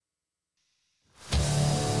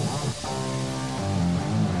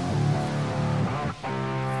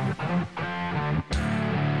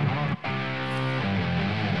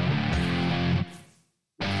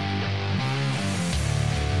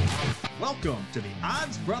Welcome to the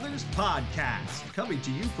Odds Brothers Podcast, coming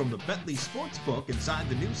to you from the Bentley Sportsbook inside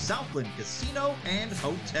the new Southland Casino and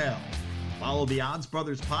Hotel. Follow the Odds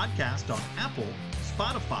Brothers Podcast on Apple,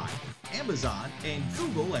 Spotify, Amazon, and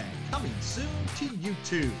Google, and coming soon to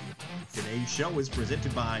YouTube. Today's show is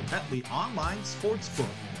presented by Bentley Online Sportsbook.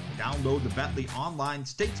 Download the Bentley Online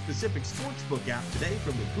state-specific sportsbook app today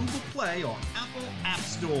from the Google Play or Apple App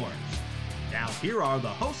Stores. Now here are the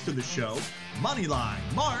hosts of the show, Moneyline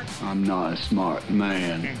Mark. I'm not a smart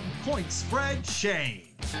man. And Point Spread Shane.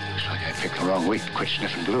 Looks like I picked the wrong week to quit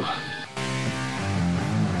sniffing glue.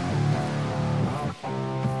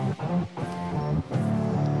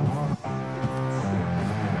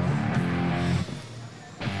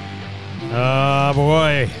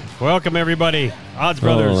 Boy. Welcome, everybody. Odds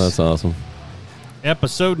Brothers. Oh, that's awesome.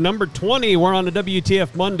 Episode number 20. We're on the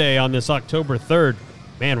WTF Monday on this October 3rd.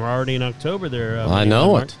 Man, we're already in October there. I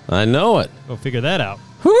know it. I know it. Go figure that out.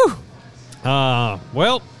 Whew.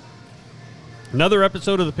 Well, another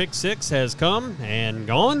episode of the Pick Six has come and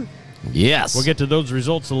gone. Yes. We'll get to those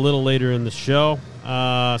results a little later in the show.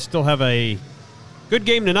 Still have a good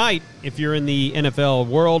game tonight if you're in the NFL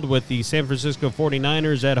world with the San Francisco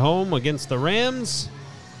 49ers at home against the Rams.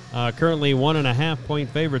 Currently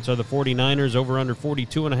 1.5-point favorites are the 49ers. Over under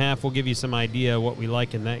 42.5. We'll give you some idea what we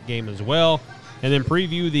like in that game as well. And then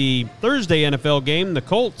preview the Thursday NFL game. The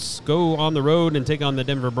Colts go on the road and take on the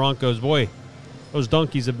Denver Broncos. Boy, those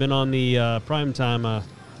donkeys have been on the primetime a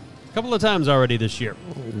couple of times already this year.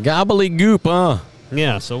 Gobbledygook, huh?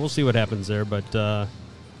 Yeah, so we'll see what happens there. But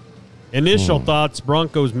initial thoughts,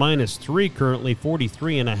 Broncos -3 currently,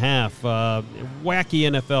 43.5. Wacky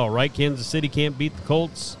NFL, right? Kansas City can't beat the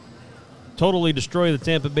Colts. Totally destroy the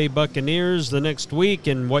Tampa Bay Buccaneers the next week,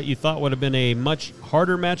 and what you thought would have been a much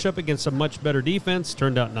harder matchup against a much better defense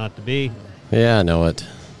turned out not to be. Yeah, I know it.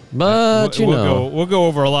 But, we'll go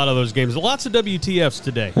over a lot of those games. Lots of WTFs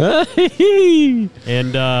today.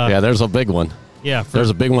 And yeah, there's a big one. Yeah. There's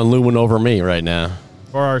a big one looming over me right now.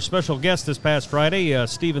 For our special guest this past Friday,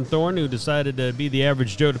 Stephen Thorne, who decided to be the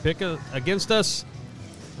average Joe to pick against us,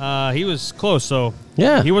 he was close, so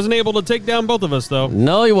yeah, he wasn't able to take down both of us, though.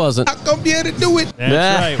 No, he wasn't. Not going to be able to do it.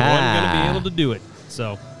 That's right. Wasn't going to be able to do it.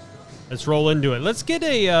 So let's roll into it. Let's get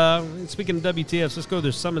speaking of WTFs, let's go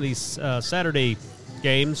through some of these Saturday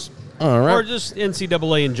games. All right. Or just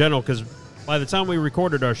NCAA in general, because by the time we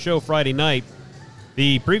recorded our show Friday night,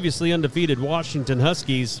 the previously undefeated Washington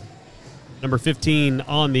Huskies, number 15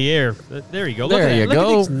 on the air. There you go. There you go. Look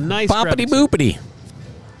at these nice Boppity graphics.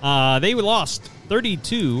 boopity. They lost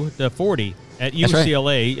 32-40 at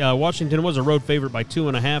UCLA. Right. Washington was a road favorite by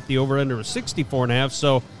 2.5. The over-under was 64.5.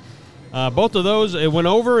 So both of those, it went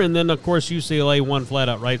over, and then, of course, UCLA won flat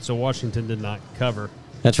out right, so Washington did not cover.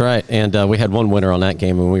 That's right, and we had one winner on that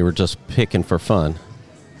game, and we were just picking for fun.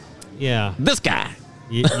 Yeah. This guy.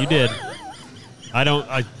 You did. I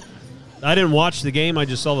didn't watch the game. I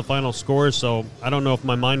just saw the final score, so I don't know if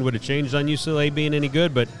my mind would have changed on UCLA being any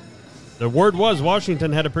good, but the word was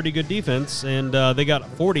Washington had a pretty good defense, and they got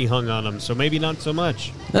 40 hung on them, so maybe not so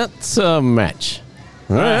much. That's a match.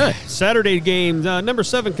 All right. Saturday game, number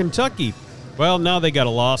 7, Kentucky. Well, now they got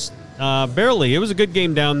a loss. Barely. It was a good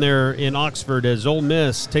game down there in Oxford as Ole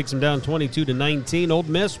Miss takes them down 22-19. Ole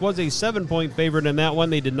Miss was a 7-point favorite in that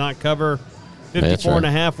one. They did not cover.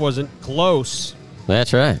 54.5 wasn't close.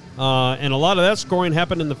 That's right. And a lot of that scoring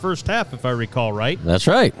happened in the first half, if I recall right. That's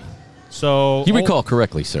right. So you recall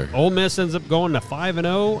correctly, sir. Ole Miss ends up going to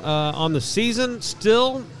 5-0 on the season.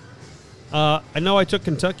 Still, I know I took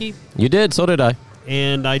Kentucky. You did. So did I.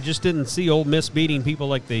 And I just didn't see Ole Miss beating people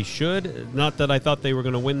like they should. Not that I thought they were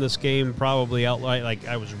going to win this game probably outright. Like,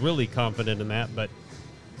 I was really confident in that. But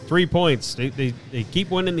 3 points. They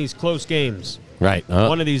keep winning these close games. Right.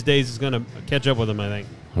 One of these days is going to catch up with them, I think.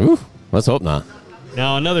 Ooh, let's hope not.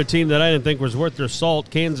 Now, another team that I didn't think was worth their salt,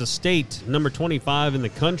 Kansas State, number 25 in the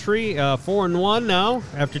country, 4-1 now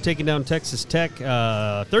after taking down Texas Tech,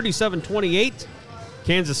 37-28.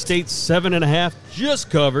 Kansas State 7.5 just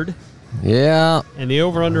covered. Yeah. And the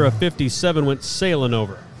over-under of 57 went sailing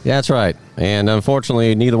over. Yeah, that's right. And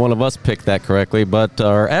unfortunately, neither one of us picked that correctly, but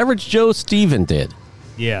our average Joe Steven did.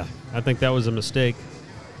 Yeah, I think that was a mistake.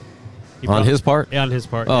 On his part? Yeah, on his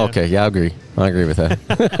part. Oh, yeah. okay. Yeah, I agree. I agree with that.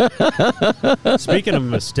 Speaking of a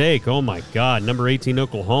mistake, oh, my God, number 18,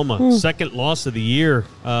 Oklahoma, second loss of the year.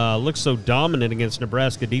 Looks so dominant against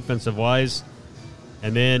Nebraska defensive-wise.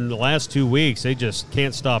 And then the last 2 weeks, they just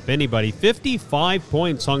can't stop anybody. 55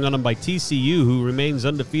 points hung on them by TCU, who remains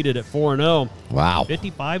undefeated at 4-0. Wow.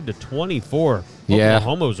 55-24. Yeah.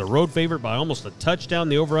 Oklahoma was a road favorite by almost a touchdown.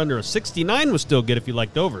 The over-under of 69 was still good if you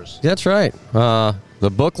liked overs. That's right. The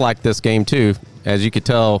book liked this game, too. As you could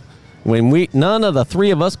tell, when none of the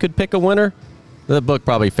three of us could pick a winner, the book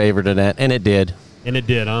probably favored it, and it did. And it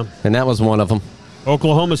did, huh? And that was one of them.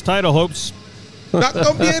 Oklahoma's title hopes. Not going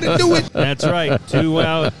to be able to do it. That's right. 2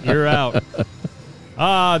 out, you're out.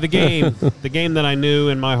 The game that I knew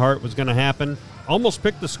in my heart was going to happen. Almost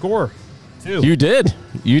picked the score, too. You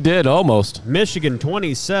did, almost. Michigan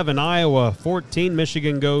 27, Iowa 14.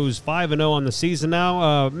 Michigan goes 5-0 on the season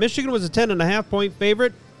now. Michigan was a 10.5-point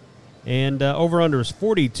favorite, and over-under is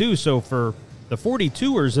 42. So for the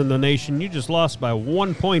 42ers in the nation, you just lost by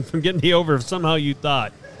 1 point from getting the over if somehow you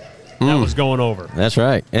thought that was going over. That's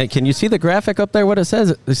right. And can you see the graphic up there, what it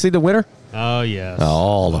says? You see the winner? Oh, yes.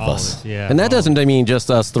 All of us. Yeah. And that doesn't mean just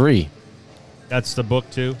us three. That's the book,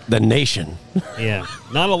 too. The nation. Yeah.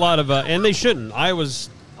 Not a lot of and they shouldn't. Iowa's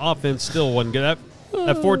offense still wasn't good.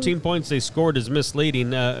 That 14 points they scored is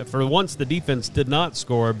misleading. For once, the defense did not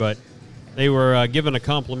score, but they were given a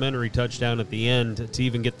complimentary touchdown at the end to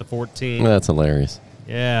even get the 14. That's hilarious.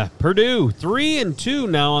 Yeah. Purdue, 3-2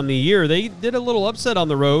 now on the year. They did a little upset on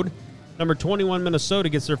the road. Number 21, Minnesota,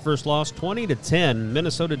 gets their first loss, 20-10.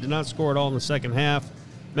 Minnesota did not score at all in the second half.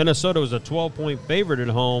 Minnesota was a 12-point favorite at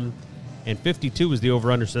home, and 52 was the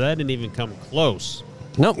over-under, so that didn't even come close.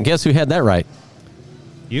 Nope. Guess who had that right?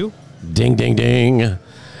 You? Ding, ding, ding.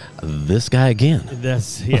 This guy again.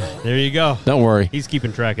 There you go. Don't worry. He's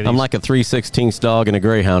keeping track of these. I'm like a 3/16 dog in a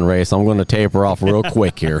greyhound race. I'm going to taper off real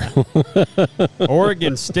quick here.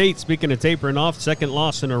 Oregon State, speaking of tapering off, second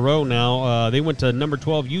loss in a row now. They went to number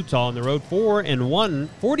 12 Utah on the road, 4-1.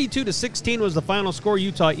 42-16 was the final score.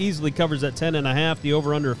 Utah easily covers that 10.5. The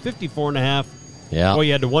over/under 54.5. Yeah. Well,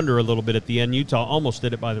 you had to wonder a little bit at the end. Utah almost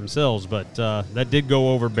did it by themselves, but that did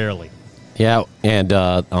go over barely. Yeah, and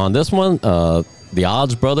on this one, the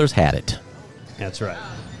Odds brothers had it. That's right.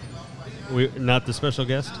 Not the special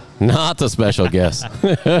guest? Not the special guest.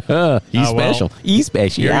 He's special. He's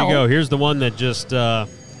special. Here you go. Here's the one that just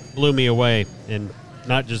blew me away, and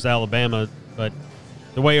not just Alabama, but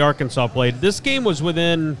the way Arkansas played. This game was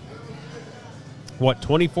within,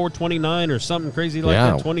 24-29 or something crazy like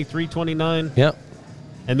that, 23-29? Yep.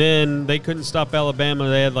 And then they couldn't stop Alabama.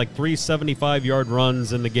 They had like 3 75-yard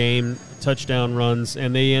runs in the game, touchdown runs,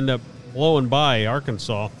 and they end up blowing by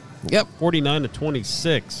Arkansas. Yep.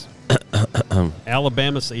 49-26.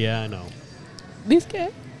 Alabama, yeah, I know. This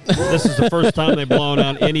guy. This is the first time they've blown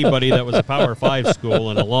out anybody that was a Power 5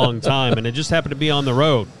 school in a long time, and it just happened to be on the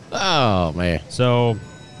road. Oh, man. So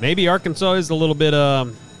maybe Arkansas is a little bit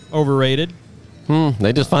overrated.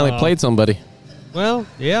 They just finally played somebody. Well,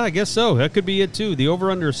 yeah, I guess so. That could be it, too. The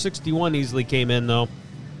over-under 61 easily came in, though.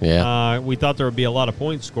 Yeah. We thought there would be a lot of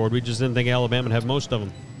points scored. We just didn't think Alabama would have most of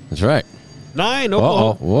them. That's right. 9,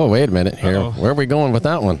 Oklahoma. Whoa, wait a minute here. Uh-oh. Where are we going with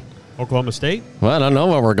that one? Oklahoma State? Well, I don't know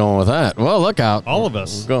where we're going with that. Well, look out. All of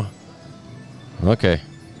us. Go. Okay.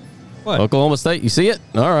 What? Oklahoma State, you see it?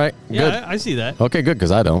 All right. Yeah, Good. I see that. Okay, good,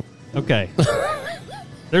 because I don't. Okay.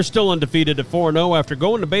 They're still undefeated at 4-0 after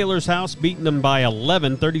going to Baylor's house, beating them by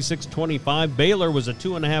 11, 36-25. Baylor was a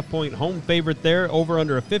 2.5-point home favorite there, over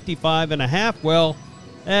under a 55.5. Well,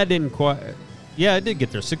 that didn't quite. Yeah, it did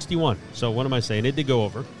get there, 61. So what am I saying? It did go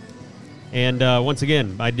over. And once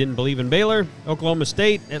again, I didn't believe in Baylor. Oklahoma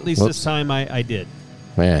State, at least this time I did.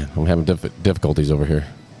 Man, I'm having difficulties over here.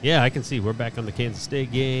 Yeah, I can see. We're back on the Kansas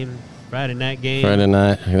State game, Friday night game. Friday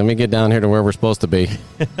night. Let me get down here to where we're supposed to be.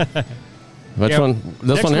 Which one?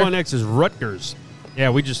 This one here? Next is Rutgers. Yeah,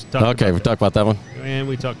 we just talked about Okay, we talked about that one. And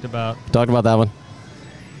we talked about... Talked about that one.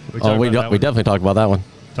 We definitely talked about that one.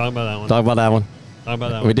 Talking about that one. Talked about that one. Talking about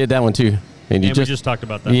that We one. did that one too. And we just talked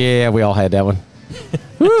about that. Yeah, we all had that one.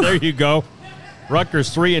 There you go.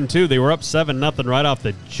 Rutgers 3-2. They were up 7-0 right off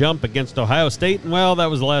the jump against Ohio State. And, well, that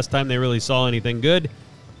was the last time they really saw anything good.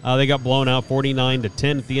 They got blown out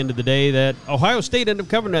 49-10 at the end of the day. That Ohio State ended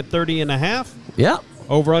up covering at 30.5. Yeah.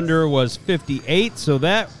 Over-under was 58, so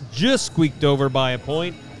that just squeaked over by a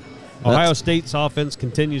point. Ohio State's offense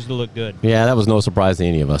continues to look good. Yeah, that was no surprise to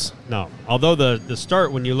any of us. No. Although the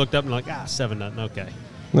start, when you looked up and like, 7-0, okay.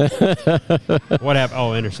 What happened?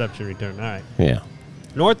 Oh, interception return. All right. Yeah.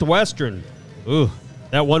 Northwestern. Ooh,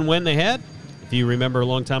 that one win they had, if you remember a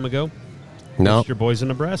long time ago. No. It's your boys in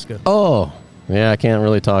Nebraska. Oh. Yeah, I can't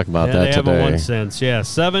really talk about that they today. haven't won since. Yeah,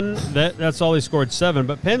 7. That's all they scored, 7.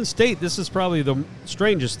 But Penn State, this is probably the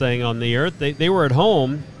strangest thing on the earth. They were at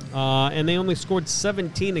home, and they only scored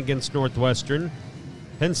 17 against Northwestern.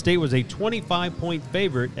 Penn State was a 25-point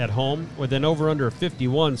favorite at home with an over-under of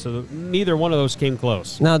 51, so neither one of those came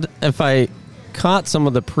close. Now, if I caught some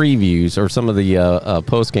of the previews or some of the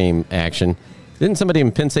post-game action, didn't somebody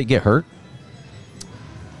in Penn State get hurt?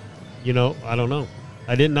 I don't know.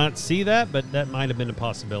 I did not see that, but that might have been a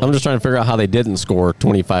possibility. I'm just trying to figure out how they didn't score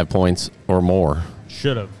 25 points or more.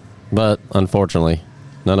 Should have. But unfortunately,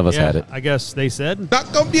 none of us had it. I guess they said.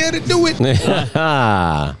 Not gonna be able to do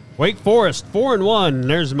it. Wake Forest, 4-1.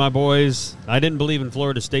 There's my boys. I didn't believe in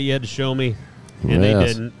Florida State. You had to show me, and they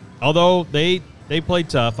didn't. Although they played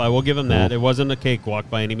tough. I will give them that. It wasn't a cakewalk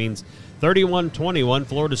by any means. 31-21.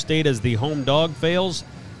 Florida State as the home dog fails.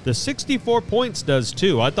 The 64 points does,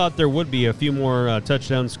 too. I thought there would be a few more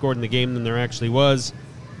touchdowns scored in the game than there actually was.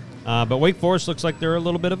 But Wake Forest looks like they're a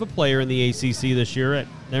little bit of a player in the ACC this year.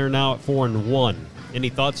 They're now at 4-1. Any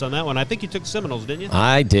thoughts on that one? I think you took Seminoles, didn't you?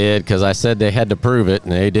 I did, because I said they had to prove it,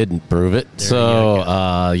 and they didn't prove it.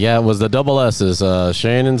 It was the double S's.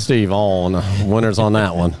 Shane and Steve on winners on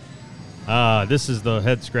that one. This is the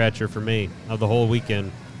head-scratcher for me of the whole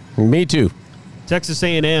weekend. Me too. Texas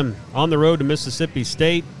A&M on the road to Mississippi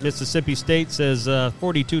State. Mississippi State says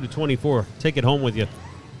 42-24. Take it home with you.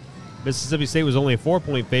 Mississippi State was only a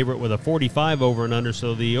 4-point favorite with a 45 over and under,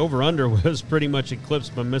 so the over-under was pretty much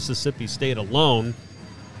eclipsed by Mississippi State alone.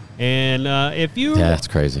 And if you that's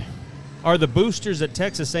crazy. Are the boosters at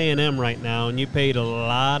Texas A&M right now, and you paid a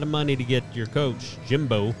lot of money to get your coach,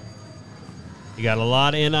 Jimbo, you got a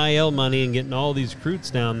lot of NIL money and getting all these recruits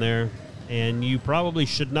down there, and you probably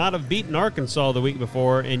should not have beaten Arkansas the week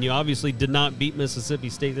before, and you obviously did not beat Mississippi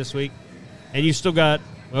State this week, and you still got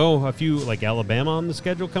a few like Alabama on the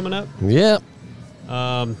schedule coming up. Yep.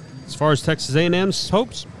 As far as Texas A&M's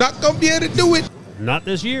hopes, Not gonna be able to do it. not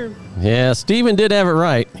this year. Yeah, Steven did have it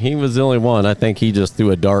right. He was the only one. I think he just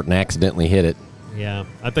threw a dart and accidentally hit it. Yeah,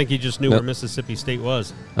 I think he just knew where Mississippi State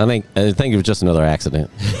was. I think it was just another accident.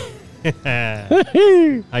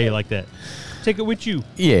 How you like that? Take it with you.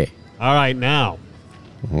 Yeah. All right, now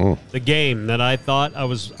the game that I thought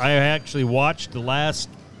I actually watched the last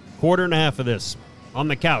quarter and a half of this on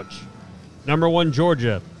the couch. Number 1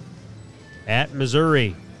 Georgia at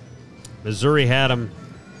Missouri. Missouri had them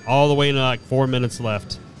all the way to like 4 minutes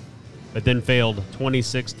left, but then failed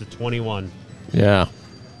 26-21. Yeah.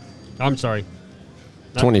 I'm sorry.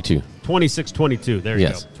 22. 26-22. There you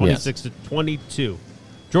Yes, go. 26-22.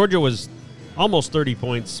 Georgia was almost 30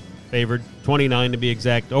 points favored, 29 to be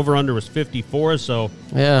exact. Over-under was 54, so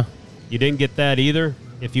Yeah. you didn't get that either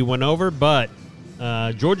if you went over. But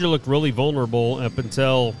Georgia looked really vulnerable up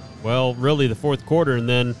until, well, really the fourth quarter, and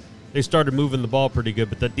then they started moving the ball pretty good.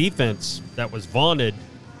 But the defense that was vaunted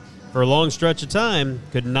for a long stretch of time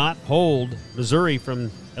could not hold Missouri from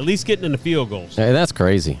at least getting into field goals. Hey, that's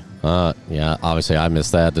crazy. Yeah, obviously I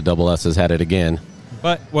missed that. The double S's had it again.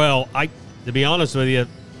 But, well, to be honest with you,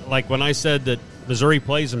 like when I said that Missouri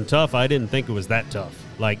plays them tough, I didn't think it was that tough.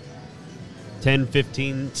 Like 10,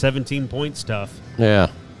 15, 17 points tough. Yeah.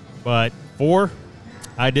 But 4,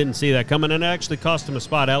 I didn't see that coming, and it actually cost them a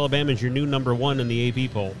spot. Alabama's your new number 1 in the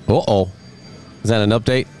AP poll. Uh-oh. Is that an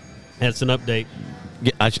update? That's an update.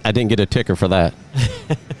 I didn't get a ticker for that.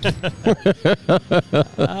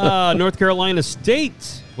 North Carolina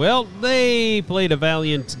State. Well, they played a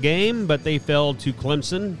valiant game, but they fell to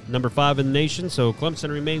Clemson, number 5 in the nation, so Clemson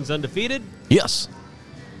remains undefeated. Yes.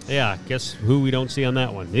 Yeah, guess who we don't see on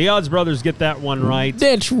that one. The Odds Brothers get that one right.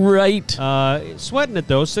 That's right. Sweating it,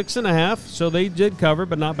 though, 6.5, so they did cover,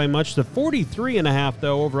 but not by much. The 43.5,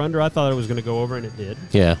 though, over-under. I thought it was going to go over, and it did.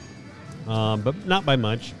 Yeah. But not by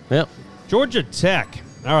much. Yep. Georgia Tech.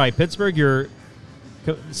 All right, Pittsburgh,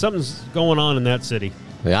 something's going on in that city.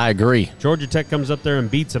 Yeah, I agree. Georgia Tech comes up there and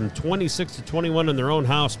beats them 26-21 in their own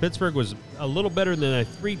house. Pittsburgh was a little better than a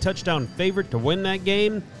 3-touchdown favorite to win that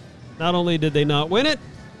game. Not only did they not win it,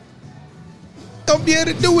 Don't be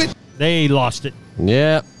able to do it. they lost it.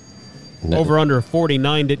 Yep. Over under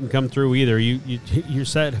 49 didn't come through either. You're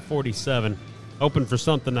set at 47. Hoping for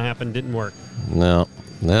something to happen, didn't work. No,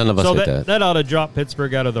 none of us So hit that. that ought to drop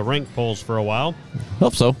Pittsburgh out of the rank polls for a while.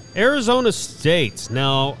 Hope so. Arizona State.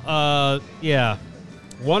 Now,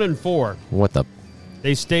 1-4. What the?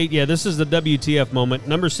 They state, this is the WTF moment.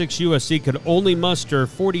 Number 6 USC could only muster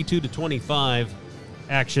 42-25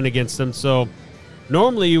 action against them. So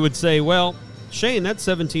normally you would say, well, Shane, that's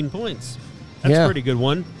 17 points. That's a pretty good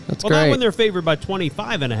one. That's great. Not when great. they're favored by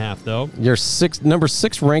 25.5, though. You're number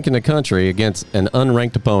 6 rank in the country against an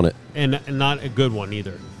unranked opponent. And not a good one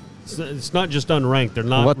either. It's not just unranked. They're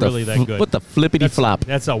not What the really that good. What the flippity flop?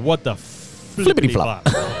 That's a what the flippity flop.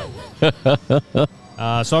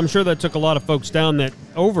 So I'm sure that took a lot of folks down. That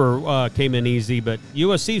over came in easy, but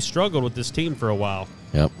USC struggled with this team for a while.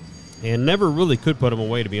 Yep. And never really could put them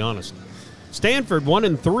away, to be honest. Stanford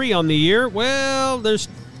 1-3 on the year. Well, they're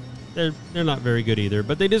not very good either,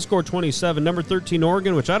 but they did score 27. Number 13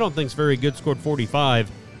 Oregon, which I don't think is very good, scored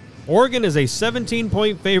 45. Oregon is a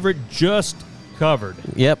 17-point favorite, just covered.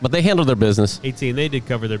 Yep, but they handled their business. 18, they did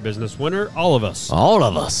cover their business. Winner, all of us. All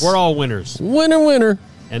of us. We're all winners. Winner.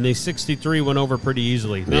 And the 63 went over pretty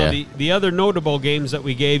easily. Now, the other notable games that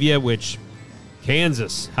we gave you, which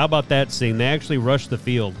Kansas, how about that scene? They actually rushed the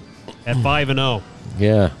field at 5-0.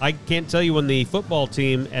 Yeah. I can't tell you when the football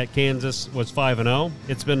team at Kansas was 5-0.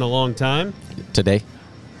 It's been a long time. Today.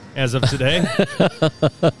 As of today.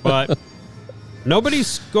 But nobody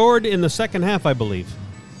scored in the second half, I believe.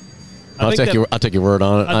 I'll take your word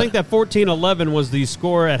on it. I think that 14-11 was the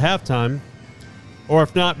score at halftime, or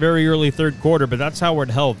if not, very early third quarter, but that's how it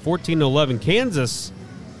held, 14-11. Kansas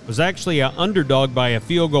was actually an underdog by a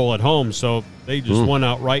field goal at home, so they just won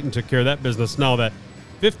outright and took care of that business. Now that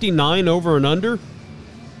 59 over and under,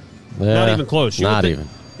 not even close. Not even.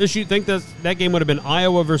 You think that game would have been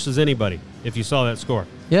Iowa versus anybody if you saw that score?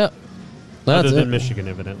 Yeah. Other than Michigan,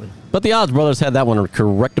 evidently. But the Odds Brothers had that one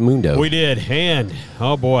correctamundo. We did. And,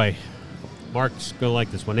 oh boy, Mark's going to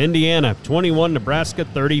like this one. Indiana, 21, Nebraska,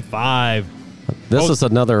 35. This is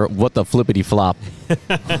another what the flippity flop.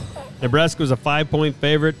 Nebraska was a 5-point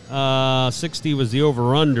favorite. 60 was the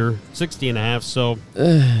over-under, 60.5, so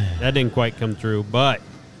that didn't quite come through. But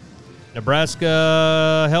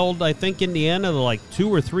Nebraska held, I think, Indiana to like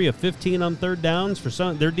 2 or 3 of 15 on third downs. For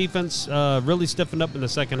some, their defense really stiffened up in the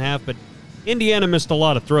second half, but Indiana missed a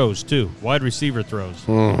lot of throws, too, wide receiver throws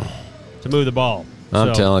to move the ball.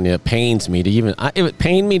 I'm telling you, it pains me to even – it would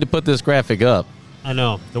pain me to put this graphic up. I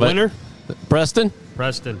know. The winner? Preston.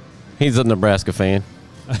 He's a Nebraska fan.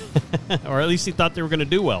 Or at least he thought they were going to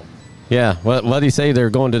do well. Yeah. What did he say? They're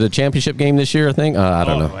going to the championship game this year, I think? I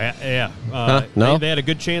don't know. Yeah. No? They had a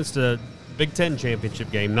good chance to Big Ten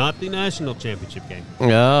championship game, not the national championship game.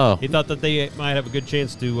 Oh. He thought that they might have a good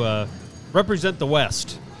chance to represent the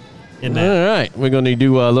West in that. All right. We're going to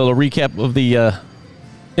do a little recap of the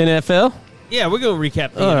NFL. Yeah, we're going to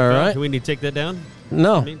recap the All NFL. right. Do we need to take that down?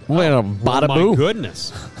 No. My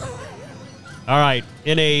goodness. All right.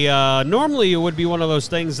 In a normally it would be one of those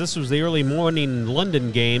things. This was the early morning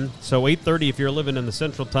London game, so 8:30 if you're living in the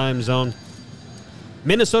Central Time Zone.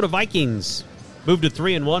 Minnesota Vikings moved to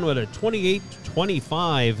 3-1 with a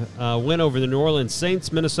 28-25 win over the New Orleans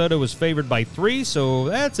Saints. Minnesota was favored by 3, so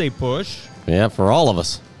that's a push. Yeah, for all of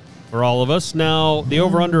us. Now, the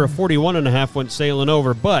over-under of 41.5 went sailing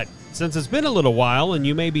over, but since it's been a little while and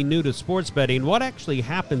you may be new to sports betting, what actually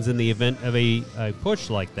happens in the event of a push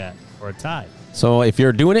like that or a tie? So if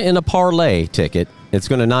you're doing it in a parlay ticket, it's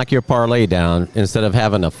going to knock your parlay down. Instead of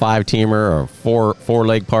having a 5-teamer or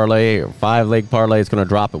four-leg parlay or 5-leg parlay, it's going to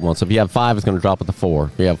drop it one. So if you have 5, it's going to drop it to 4.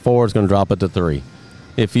 If you have 4, it's going to drop it to 3.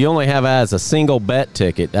 If you only have it as a single bet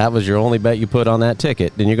ticket, that was your only bet you put on that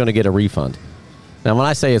ticket, then you're going to get a refund. Now, when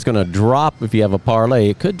I say it's going to drop if you have a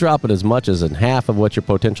parlay, it could drop it as much as in half of what your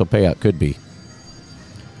potential payout could be.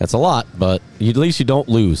 That's a lot, but at least you don't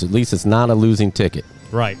lose. At least it's not a losing ticket.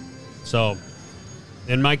 Right. So,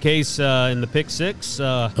 in my case, in the pick 6,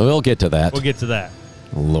 we'll get to that. We'll get to that.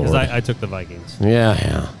 Lord. Because I took the Vikings.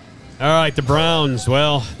 Yeah. All right, the Browns,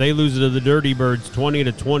 well, they lose to the Dirty Birds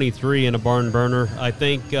 20-23 in a barn burner. I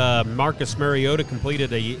think Marcus Mariota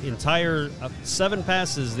completed a entire 7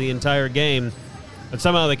 passes the entire game, but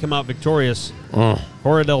somehow they come out victorious.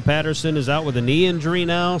 Corradell Patterson is out with a knee injury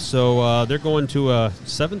now, so they're going to a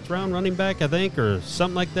 7th-round running back, I think, or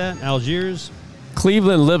something like that, Algiers.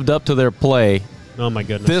 Cleveland lived up to their play. Oh, my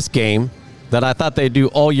goodness. This game that I thought they'd do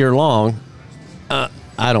all year long. I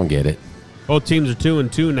don't get it. Both teams are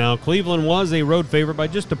 2-2 now. Cleveland was a road favorite by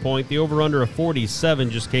just a point. The over-under of 47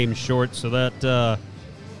 just came short, so that's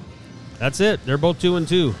it. They're both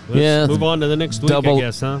 2-2. Let's move on to the next week, I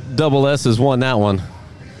guess, huh? Double S has won that one.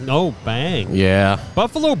 Oh, bang. Yeah.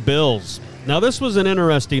 Buffalo Bills. Now, this was an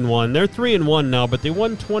interesting one. They're 3-1 now, but they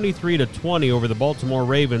won 23-20 over the Baltimore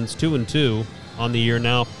Ravens, 2-2 on the year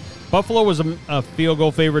now. Buffalo was a field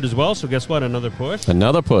goal favorite as well, so guess what? Another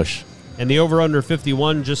push. And the over-under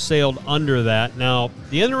 51 just sailed under that. Now,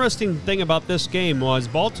 the interesting thing about this game was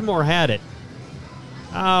Baltimore had it.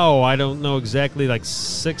 I don't know exactly, like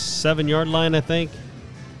 6-7 yard line, I think.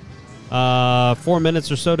 4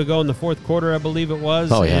 minutes or so to go in the fourth quarter, I believe it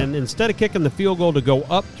was. Oh, yeah. And instead of kicking the field goal to go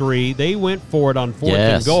up 3, they went for it on 4th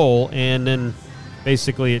and goal, and then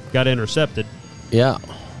basically it got intercepted. Yeah.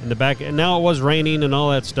 In the back. And now it was raining and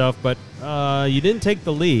all that stuff, but you didn't take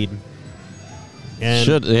the lead. And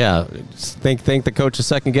think the coach is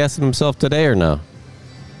second guessing himself today or no?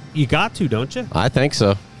 You got to, don't you? I think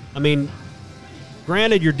so. I mean,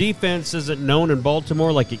 granted, your defense isn't known in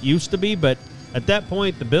Baltimore like it used to be, but at that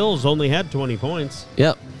point, the Bills only had 20 points.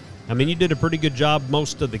 Yep. I mean, you did a pretty good job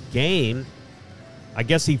most of the game. I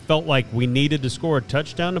guess he felt like we needed to score a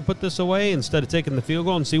touchdown to put this away instead of taking the field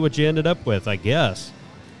goal and see what you ended up with, I guess.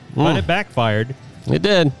 But it backfired. It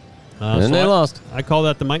did. And they lost. I call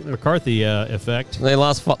that the Mike McCarthy effect. They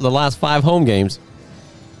lost the last 5 home games.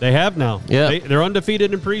 They have now. Yeah. They're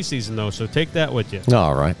undefeated in preseason, though, so take that with you.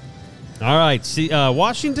 All right. All right. See,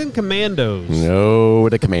 Washington Commandos. No,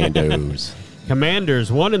 the Commandos. Commanders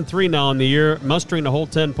 1-3 now in the year, mustering a whole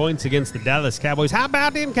 10 points against the Dallas Cowboys. How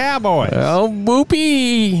about them Cowboys? Oh,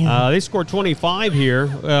 whoopee. They scored 25 here.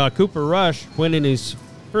 Cooper Rush winning his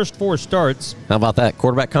first 4 starts. How about that?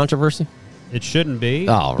 Quarterback controversy? It shouldn't be.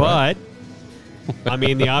 All right. But, I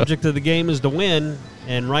mean, the object of the game is to win,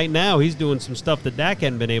 and right now he's doing some stuff that Dak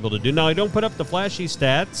hadn't been able to do. Now, he don't put up the flashy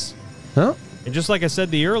stats. Huh? And just like I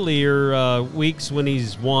said the earlier weeks when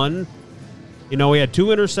he's won, he had 2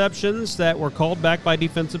 interceptions that were called back by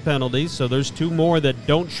defensive penalties, so there's 2 more that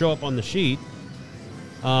don't show up on the sheet.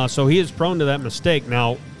 So he is prone to that mistake.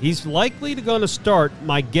 Now, he's likely to going to start,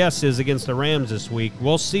 my guess is, against the Rams this week.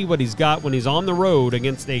 We'll see what he's got when he's on the road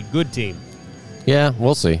against a good team. Yeah,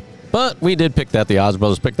 we'll see. But we did pick that. The Odds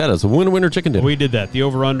Brothers picked that as a winner chicken dinner. We did that. The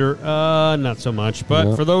over-under, not so much.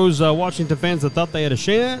 But for those Washington fans that thought they had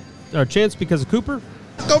a chance because of Cooper,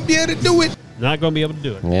 Gonna be able to do it. not going to be able to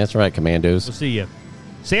do it. Yeah, that's right, Commandos. We'll see you.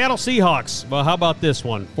 Seattle Seahawks. Well, how about this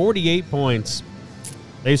one? 48 points.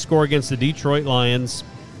 They score against the Detroit Lions.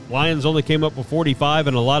 Lions only came up with 45,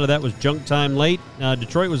 and a lot of that was junk time late.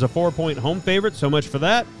 Detroit was a 4-point home favorite, so much for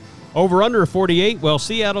that. Over under 48. Well,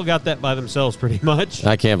 Seattle got that by themselves pretty much.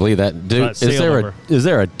 I can't believe that. Dude, Sail is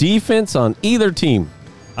there a defense on either team?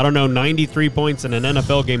 I don't know. 93 points in an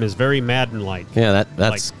NFL game is very Madden-like. Yeah,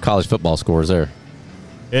 that's college football scores there.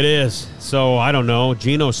 It is. So, I don't know.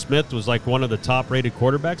 Geno Smith was like one of the top-rated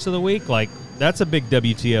quarterbacks of the week. Like, that's a big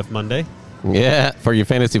WTF Monday. Yeah, for you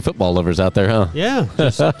fantasy football lovers out there, huh? Yeah.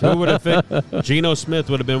 Just, who would have fit? Geno Smith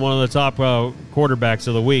would have been one of the top quarterbacks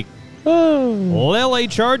of the week. Well, L.A.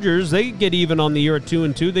 Chargers, they get even on the year at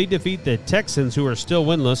 2-2. They defeat the Texans, who are still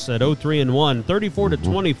winless, at 0-3-1,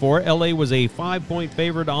 34-24. L.A. was a 5-point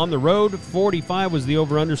favorite on the road. 45 was the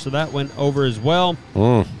over/under, so that went over as well.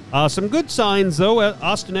 Some good signs, though.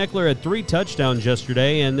 Austin Eckler had 3 touchdowns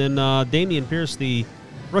yesterday, and then Dameon Pierce, the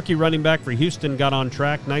rookie running back for Houston, got on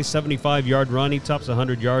track. Nice 75-yard run. He tops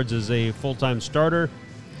 100 yards as a full-time starter,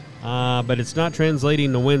 but it's not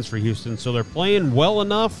translating to wins for Houston, so they're playing well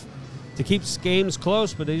enough to keep games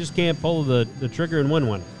close, but they just can't pull the trigger and win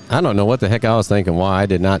one. I don't know what the heck I was thinking why I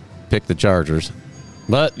did not pick the Chargers.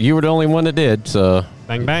 But you were the only one that did, so.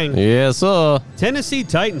 Bang, bang. Yes, sir. Tennessee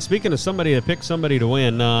Titans, speaking of somebody that picked somebody to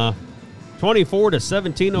win,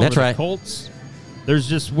 24-17 over the Colts. There's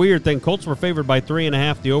just weird thing. Colts were favored by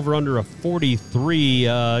 3.5. The over-under of 43,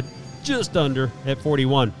 just under at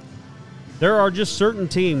 41. There are just certain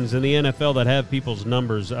teams in the NFL that have people's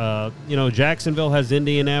numbers. Jacksonville has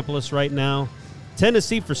Indianapolis right now.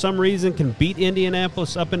 Tennessee, for some reason, can beat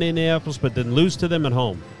Indianapolis up in Indianapolis, but then lose to them at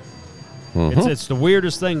home. It's the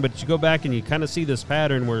weirdest thing, but you go back and you kind of see this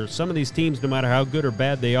pattern where some of these teams, no matter how good or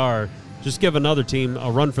bad they are, just give another team a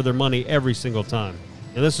run for their money every single time.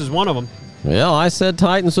 And this is one of them. Well, I said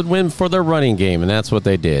Titans would win for their running game, and that's what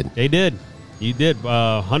they did. They did. You did.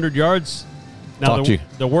 100 yards. Now,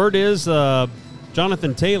 the word is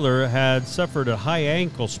Jonathan Taylor had suffered a high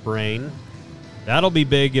ankle sprain. That'll be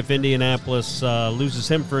big if Indianapolis loses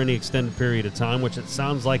him for any extended period of time, which it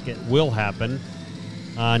sounds like it will happen.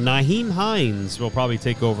 Nyheim Hines will probably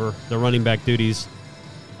take over the running back duties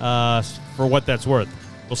for what that's worth.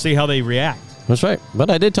 We'll see how they react. That's right. But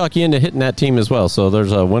I did talk you into hitting that team as well, so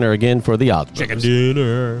there's a winner again for the Odds Chicken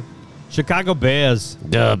dinner. Chicago Bears.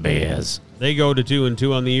 The Bears. They go to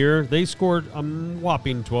 2-2 on the year. They scored a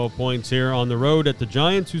whopping 12 points here on the road at the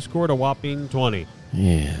Giants, who scored a whopping 20.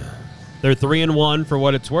 Yeah. They're 3-1 for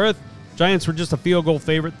what it's worth. Giants were just a field goal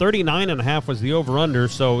favorite. 39.5 was the over-under,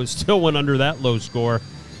 so it still went under that low score.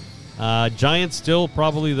 Giants still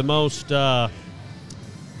probably the most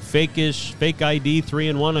fake ID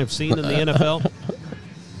 3-1 I've seen in the NFL.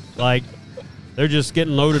 Like, they're just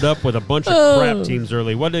getting loaded up with a bunch of crap teams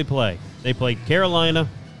early. What did they play? They played Carolina.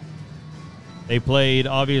 They played,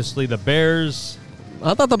 obviously, the Bears.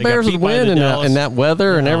 I thought the Bears would win in that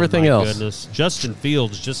weather and everything else. Oh, my goodness. Justin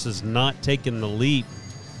Fields just has not taken the leap.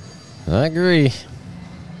 I agree.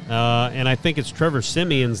 And I think it's Trevor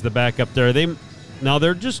Simeon's the backup there.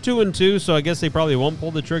 They're just 2-2, so I guess they probably won't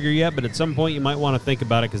pull the trigger yet, but at some point you might want to think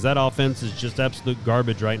about it because that offense is just absolute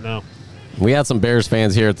garbage right now. We had some Bears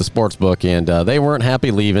fans here at the sportsbook, and they weren't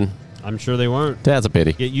happy leaving. I'm sure they weren't. That's a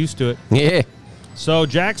pity. Get used to it. Yeah. So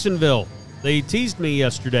Jacksonville, they teased me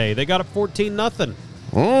yesterday. They got up 14-0.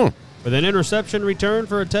 with an interception return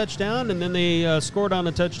for a touchdown, and then they scored on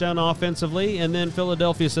a touchdown offensively, and then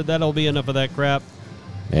Philadelphia said that'll be enough of that crap.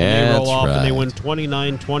 And they roll off, and they win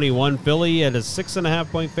 29-21. Philly at a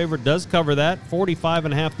 6.5-point favorite does cover that.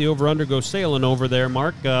 45.5 the over-under goes sailing over there,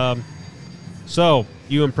 Mark. So,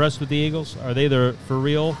 you impressed with the Eagles? Are they there for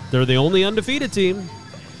real? They're the only undefeated team.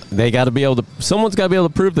 They got to be able to. Someone's got to be able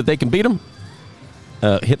to prove that they can beat them.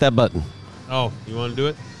 Hit that button. Oh, you want to do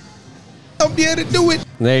it? Don't be able to do it.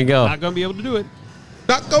 There you go. Not going to be able to do it.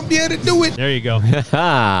 Not going to be able to do it. There you go.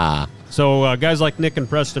 So guys like Nick and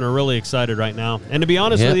Preston are really excited right now. And to be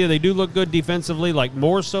honest with you, they do look good defensively, like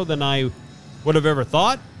more so than I would have ever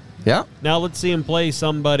thought. Yeah. Now let's see them play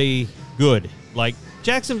somebody good. Like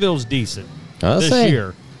Jacksonville's decent I'll this say.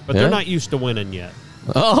 year, but they're not used to winning yet.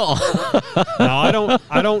 Oh. Now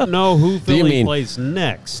I don't know who Philly plays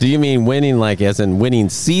next. Do you mean winning like as in winning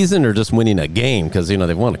season or just winning a game? Because,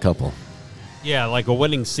 they've won a couple. Yeah, like a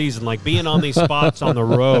winning season, like being on these spots on the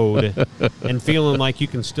road and feeling like you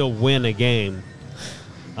can still win a game.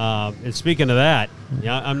 And speaking of that,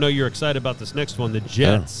 I know you're excited about this next one, the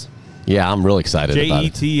Jets. Yeah, I'm really excited about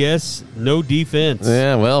it. Jets, no defense.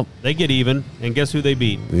 Yeah, well. They get even, and guess who they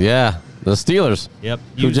beat? Yeah, the Steelers. Yep,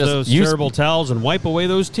 use those terrible towels and wipe away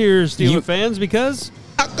those tears, Steeler fans, because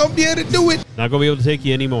Not going to be able to do it. not going to be able to take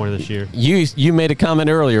you anymore this year. You made a comment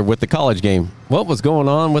earlier with the college game. What was going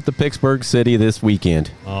on with the Pittsburgh City this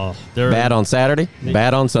weekend? Oh, they're Bad on Saturday,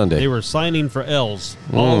 bad on Sunday. They were signing for L's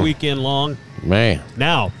all weekend long. Man.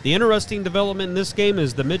 Now, the interesting development in this game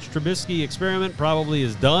is the Mitch Trubisky experiment probably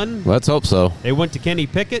is done. Let's hope so. They went to Kenny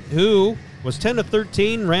Pickett, who was 10 of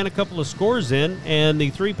 13, ran a couple of scores in, and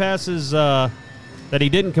the 3 passes that he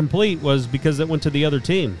didn't complete was because it went to the other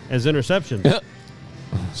team as interceptions.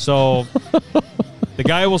 So the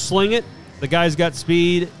guy will sling it. The guy's got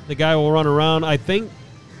speed. The guy will run around. I think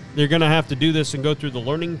they're going to have to do this and go through the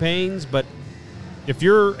learning pains, but if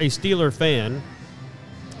you're a Steeler fan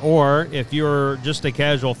or if you're just a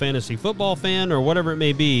casual fantasy football fan or whatever it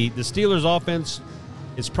may be, the Steelers' offense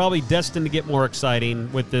is probably destined to get more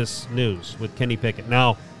exciting with this news with Kenny Pickett.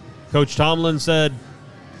 Now, Coach Tomlin said,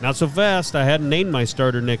 not so fast. I hadn't named my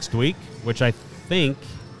starter next week, which I think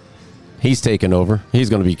he's taken over. He's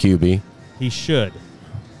going to be QB. he should.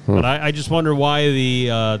 But I just wonder why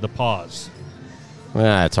the pause.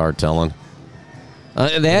 It's hard telling.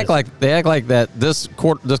 They act like that this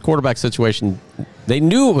quarterback situation, they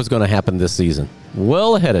knew it was going to happen this season,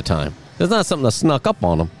 well ahead of time. It's not something that snuck up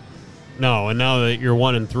on them. No, and now that you're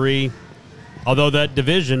 1-3, although that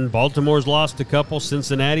division, Baltimore's lost a couple,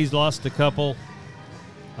 Cincinnati's lost a couple,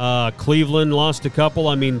 Cleveland lost a couple.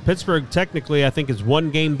 I mean, Pittsburgh technically, I think, is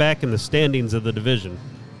 1 game back in the standings of the division.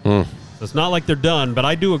 So it's not like they're done, but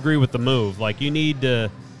I do agree with the move. Like, you need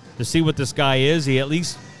to see what this guy is. He at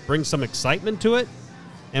least brings some excitement to it,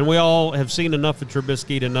 and we all have seen enough of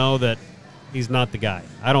Trubisky to know that he's not the guy.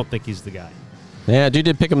 I don't think he's the guy. Yeah, you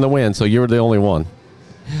did pick him to win, so you were the only one.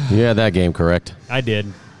 You had that game correct. I did,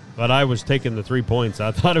 but I was taking the 3 points.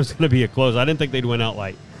 I thought it was going to be a close. I didn't think they'd win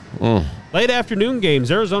outright. Late afternoon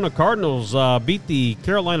games, Arizona Cardinals beat the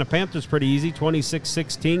Carolina Panthers pretty easy,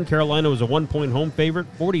 26-16. Carolina was a 1-point home favorite.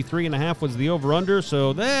 43.5 was the over-under,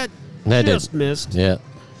 so that just missed. Yeah.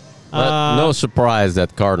 No surprise that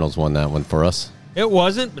the Cardinals won that one for us. It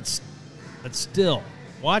wasn't, but still,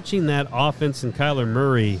 watching that offense and Kyler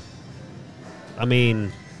Murray, I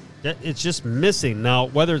mean, it's just missing. Now,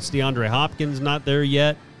 whether it's DeAndre Hopkins not there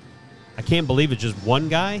yet, I can't believe it's just one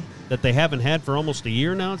guy that they haven't had for almost a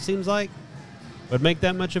year now, it seems like. Would make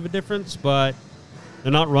that much of a difference, but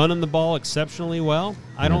they're not running the ball exceptionally well,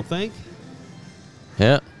 I don't think.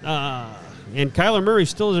 Yeah. And Kyler Murray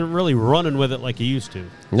still isn't really running with it like he used to.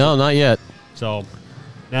 No, not yet. So,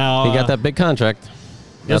 now... He got that big contract.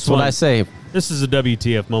 That's what I say. This is a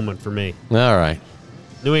WTF moment for me. All right.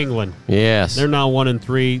 New England. Yes. They're now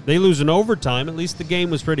 1-3. They lose in overtime. At least the game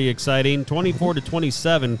was pretty exciting.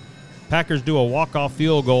 24-27. Packers do a walk-off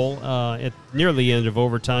field goal at near the end of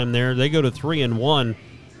overtime there. They go to 3-1.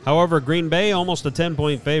 However, Green Bay, almost a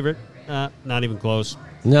 10-point favorite. Not even close.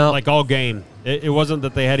 No. Like all game. It wasn't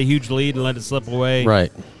that they had a huge lead and let it slip away.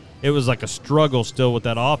 Right. It was like a struggle still with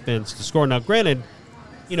that offense to score. Now, granted,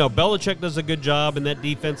 Belichick does a good job, and that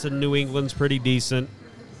defense in New England's pretty decent.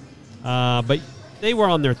 But they were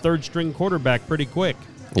on their third-string quarterback pretty quick.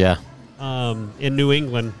 Yeah. In New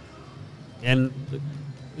England. And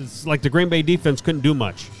it's like the Green Bay defense couldn't do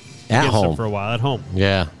much At against them home. for a while at home.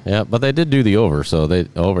 Yeah. But they did do the over, so they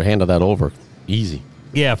handled that over easy.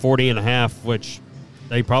 Yeah, 40.5, which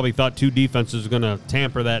they probably thought 2 defenses were going to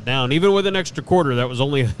tamper that down. Even with an extra quarter, that was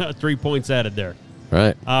only 3 points added there.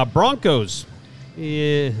 Right. Broncos,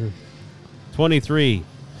 23.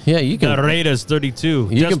 Yeah, you can. The Raiders 32. You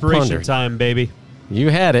can Desperation ponder. time, baby. You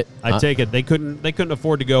had it. I take it. They couldn't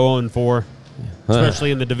afford to go 0-4,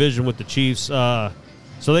 especially in the division with the Chiefs. So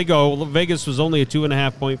they go. Vegas was only a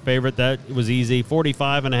 2.5-point favorite. That was easy.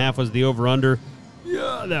 45.5 was the over/under.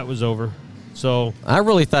 Yeah, that was over. So I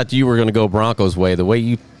really thought you were going to go Broncos' way. The way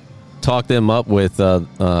you talked them up with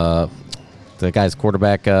the guy's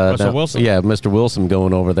quarterback. Russell Wilson? Yeah, Mr. Wilson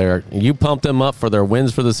going over there. You pumped them up for their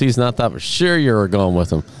wins for the season. I thought for sure you were going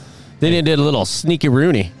with them. Then you did a little sneaky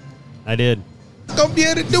Rooney. I did. Gonna be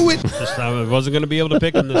able to do it. I wasn't going to be able to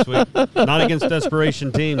pick them this week. Not against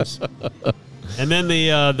desperation teams. And then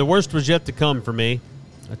the worst was yet to come for me.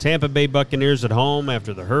 The Tampa Bay Buccaneers at home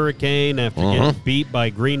after the hurricane, after getting beat by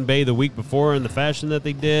Green Bay the week before in the fashion that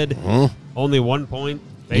they did. Only 1 point.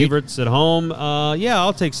 Favorites at home.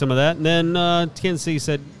 I'll take some of that. And then Kansas City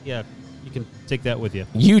said, yeah, you can take that with you.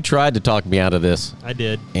 You tried to talk me out of this. I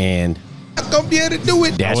did. And Not gonna be able to do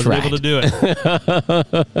it. I that's wasn't right. able to do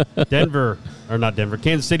it.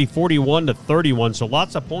 Kansas City 41-31. So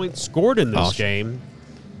lots of points scored in this game.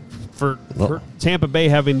 For Tampa Bay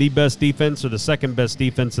having the best defense or the second best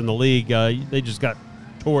defense in the league, they just got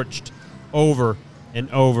torched over and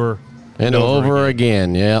over And over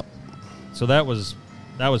again. Yep. So that was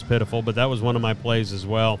pitiful, but that was one of my plays as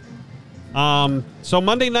well. So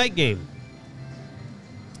Monday night game,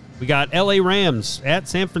 we got L.A. Rams at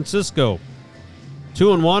San Francisco.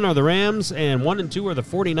 2-1 are the Rams, and 1-2 are the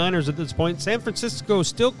 49ers at this point. San Francisco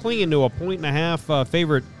still clinging to a 1.5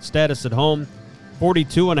 favorite status at home.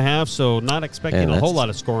 42.5, so not expecting a whole lot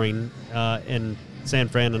of scoring in San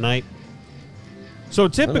Fran tonight. So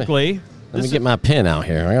typically... Let me get my pen out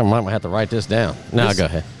here. I might have to write this down. No, go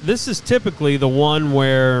ahead. This is typically the one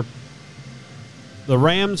where the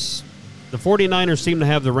 49ers seem to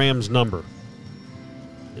have the Rams number.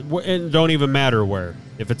 It don't even matter where.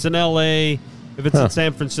 If it's in L.A., if it's in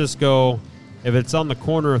San Francisco, if it's on the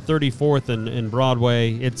corner of 34th and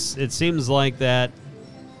Broadway, it seems like that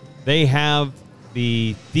they have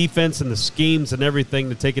the defense and the schemes and everything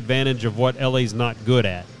to take advantage of what LA's not good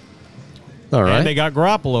at. All right. And they got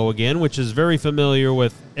Garoppolo again, which is very familiar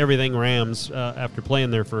with everything Rams after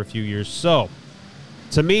playing there for a few years. So,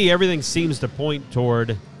 to me, everything seems to point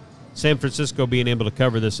toward San Francisco being able to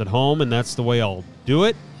cover this at home, and that's the way I'll do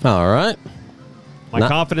it. All right. My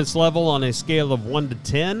confidence level on a scale of 1 to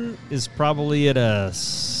 10 is probably at a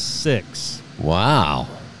 6. Wow.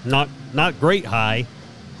 Not great high.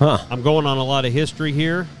 Huh. I'm going on a lot of history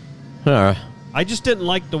here. All right. I just didn't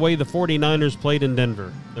like the way the 49ers played in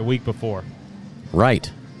Denver the week before.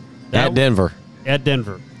 Right. That- At Denver. At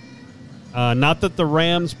Denver. Not that the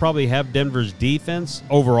Rams probably have Denver's defense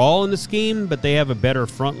overall in the scheme, but they have a better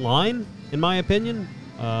front line, in my opinion.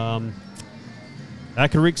 That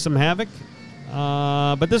could wreak some havoc.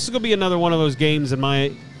 But this is going to be another one of those games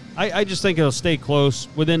I just think it'll stay close,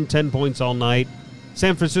 within 10 points all night.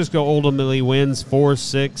 San Francisco ultimately wins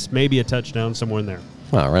 4-6, maybe a touchdown somewhere in there.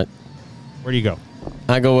 All right. Where do you go?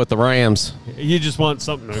 I go with the Rams. You just want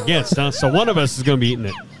something against, huh? So one of us is going to be eating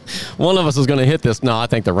it. One of us is going to hit this. No, I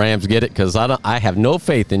think the Rams get it because I have no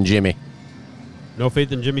faith in Jimmy. No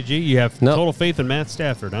faith in Jimmy G? You have total faith in Matt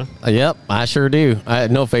Stafford, huh? Yep, I sure do. I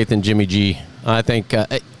have no faith in Jimmy G. I think,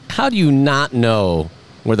 how do you not know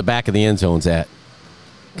where the back of the end zone's at?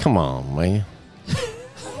 Come on, man.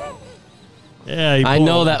 Yeah, I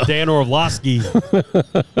know that. Dan Orlovsky.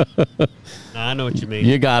 I know what you mean.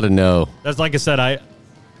 You got to know. That's like I said,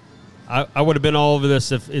 I would have been all over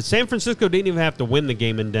this if San Francisco didn't even have to win the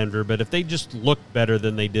game in Denver, but if they just looked better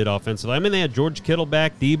than they did offensively. I mean, they had George Kittle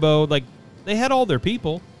back, Debo, like they had all their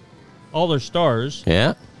people, all their stars.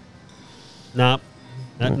 Yeah. Not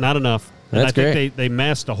enough. And That's I think great. they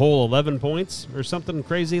massed a whole 11 points or something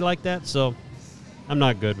crazy like that, so I'm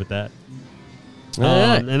not good with that. All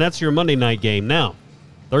right. And that's your Monday night game. Now,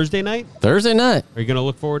 Thursday night? Thursday night. Are you going to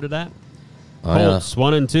look forward to that? Oh, yeah. Colts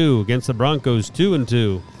 1-2 against the Broncos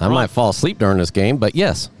 2-2. I might fall asleep during this game, but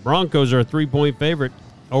yes. Broncos are a 3-point favorite.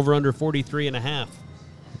 Over under 43.5.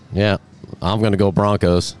 Yeah. I'm going to go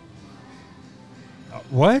Broncos.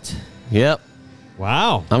 What? Yep.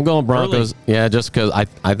 Wow. I'm going Broncos. Early. Yeah, just because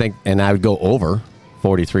I think, and I would go over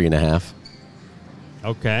 43.5.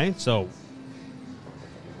 Okay, so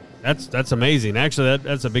that's amazing. Actually,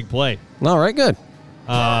 that's a big play. All right, good.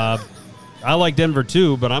 I like Denver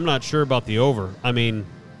too, but I'm not sure about the over. I mean,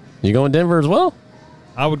 You going Denver as well?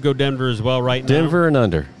 I would go Denver as well right now. Denver and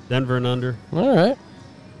under. Denver and under. All right.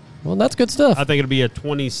 Well, that's good stuff. I think it'll be a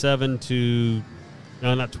 27 to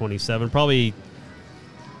no, not 27. Probably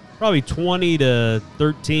 20 to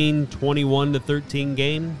 13, 21 to 13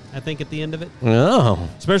 game, I think, at the end of it. Oh.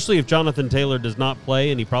 Especially if Jonathan Taylor does not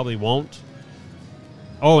play, and he probably won't.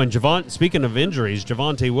 Oh, and speaking of injuries,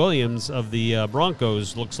 Javonte Williams of the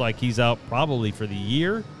Broncos looks like he's out probably for the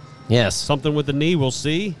year. Yes. Something with the knee, we'll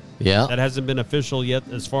see. Yeah. That hasn't been official yet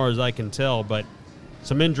as far as I can tell, but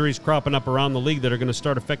some injuries cropping up around the league that are going to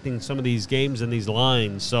start affecting some of these games and these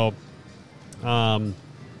lines. So it's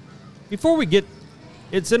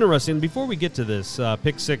interesting, before we get to this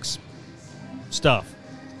pick six stuff,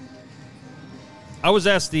 I was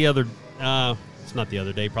asked it's not the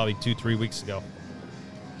other day, probably 2-3 weeks ago,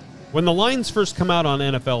 when the lines first come out on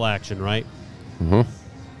NFL Action, right? Mm-hmm.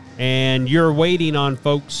 And you're waiting on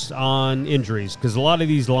folks on injuries, because a lot of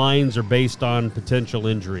these lines are based on potential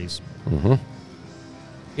injuries. Mm-hmm.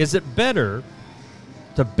 Is it better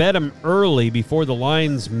to bet them early before the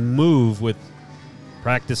lines move with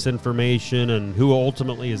practice information and who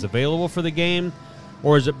ultimately is available for the game?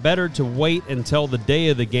 Or is it better to wait until the day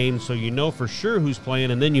of the game so you know for sure who's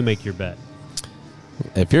playing and then you make your bet?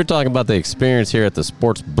 If you're talking about the experience here at the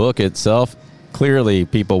sports book itself, clearly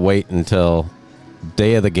people wait until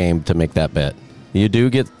day of the game to make that bet. You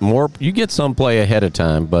get some play ahead of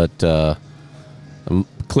time, but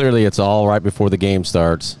clearly it's all right before the game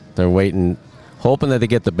starts. They're waiting, hoping that they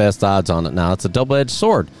get the best odds on it. Now, it's a double-edged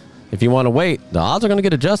sword. If you want to wait, the odds are going to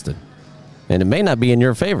get adjusted, and it may not be in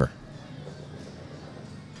your favor.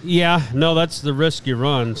 Yeah, no, that's the risk you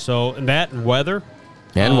run. So, and that and weather.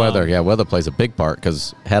 And weather plays a big part,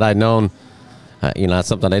 because had I known, that's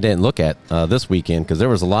something I didn't look at this weekend, because there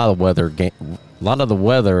was a lot of weather. A lot of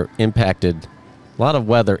weather impacted a lot of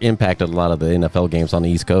the NFL games on the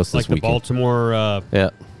East Coast this weekend. Like the Baltimore,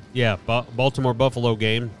 Baltimore-Buffalo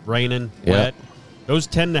game, raining, wet. Those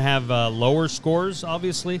tend to have lower scores,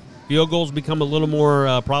 obviously. Field goals become a little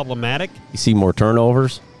more problematic. You see more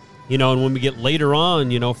turnovers. And when we get later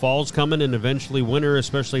on, fall's coming and eventually winter,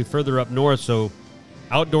 especially further up north, so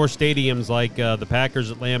outdoor stadiums like the Packers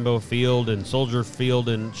at Lambeau Field and Soldier Field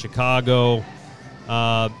in Chicago,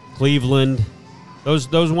 Cleveland,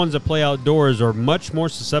 those ones that play outdoors are much more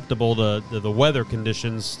susceptible to the weather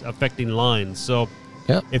conditions affecting lines. So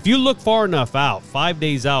if you look far enough out, 5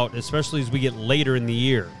 days out, especially as we get later in the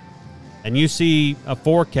year, and you see a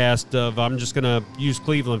forecast of, I'm just going to use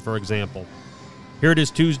Cleveland, for example. Here it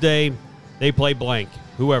is Tuesday, they play blank,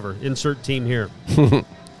 whoever, insert team here.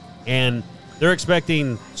 And they're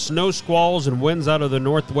expecting snow squalls and winds out of the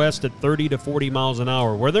northwest at 30 to 40 miles an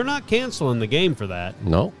hour, where they're not canceling the game for that.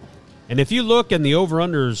 No. And if you look in the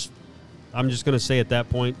over-unders, I'm just going to say at that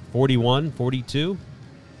point, 41, 42.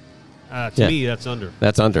 To me, that's under.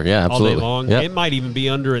 That's under, yeah, absolutely. All day long. Yep. It might even be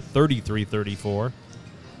under at 33, 34,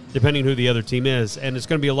 depending who the other team is. And it's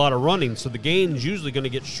going to be a lot of running, so the game's usually going to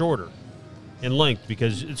get shorter in length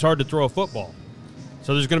because it's hard to throw a football.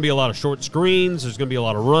 So there's going to be a lot of short screens. There's going to be a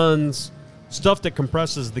lot of runs, stuff that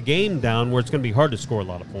compresses the game down where it's going to be hard to score a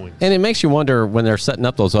lot of points. And it makes you wonder, when they're setting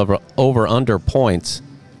up those over-under points,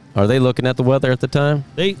 are they looking at the weather at the time?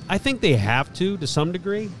 I think they have to some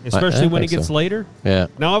degree, especially when it gets later. Yeah.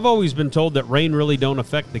 Now, I've always been told that rain really don't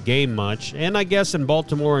affect the game much. And I guess in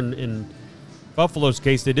Baltimore and in Buffalo's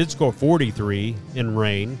case, they did score 43 in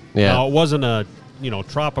rain. Yeah. Now, it wasn't a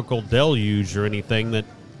tropical deluge or anything that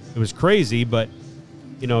it was crazy, but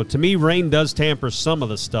to me, rain does tamper some of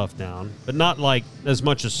the stuff down, but not like as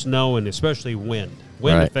much as snow and especially wind.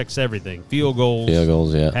 Wind affects everything. Field goals,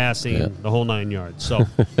 passing, the whole 9 yards. So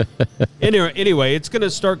anyway, it's going to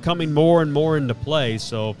start coming more and more into play.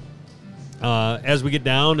 So as we get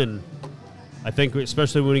down, and I think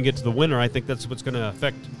especially when we get to the winter, I think that's what's going to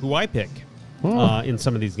affect who I pick in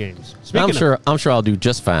some of these games. I'm sure I'll do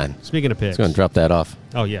just fine. Speaking of picks. It's going to drop that off.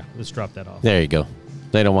 Oh, yeah. Let's drop that off. There you go.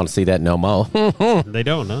 They don't want to see that no mo. They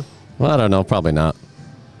don't, huh? Well, I don't know. Probably not.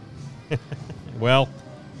 Well,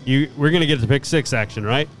 we're going to get to pick six action,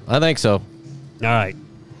 right? I think so. All right.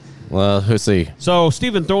 Well, let's see. So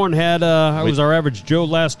Stephen Thorne had was our average Joe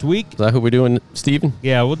last week. Is that who we're doing, Stephen?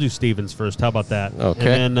 Yeah, we'll do Stephen's first. How about that?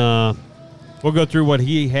 Okay. And then we'll go through what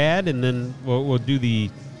he had, and then we'll do the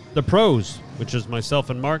pros, which is myself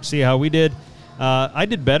and Mark, see how we did. I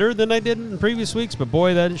did better than I did in previous weeks, but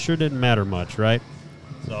boy, that sure didn't matter much, right?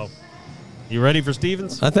 So, you ready for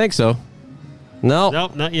Stevens? I think so. No.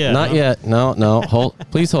 Nope, not yet. Not yet. No. Hold.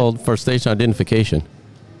 Please hold for station identification.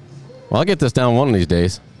 Well, I'll get this down one of these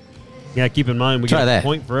days. Yeah, keep in mind we Try get that. a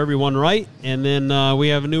point for everyone right, and then we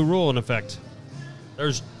have a new rule in effect.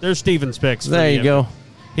 There's Stevens' picks. There you go.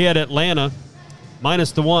 He had Atlanta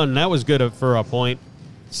minus the 1. That was good for a point.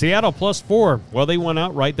 Seattle +4. Well, they won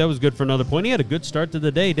outright. That was good for another point. He had a good start to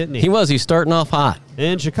the day, didn't he? He was. He's starting off hot.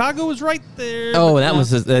 And Chicago was right there. Oh, that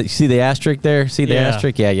was his. You see the asterisk there? See the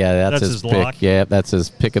asterisk? Yeah. That's his pick. lock. Yeah, that's his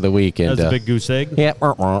pick of the week. And, That was a big goose egg. Yeah.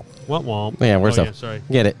 Womp. Yeah, where's oh, the? yeah, sorry.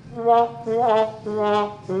 Get it.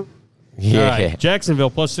 Yeah. All right,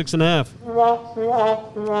 Jacksonville +6.5.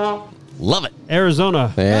 Love it.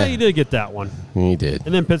 Arizona. Yeah. You did get that one. He did.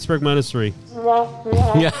 And then Pittsburgh -3.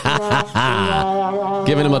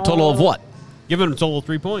 Giving him a total of what? Giving him a total of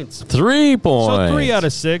 3 points. 3 points. So 3 out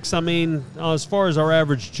of 6. I mean, as far as our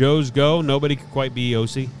average Joes go, nobody could quite be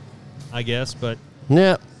Osi, I guess. But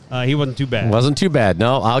Yeah. he wasn't too bad. Wasn't too bad.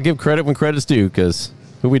 No, I'll give credit when credit's due, because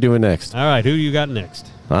who we doing next? All right, who you got next?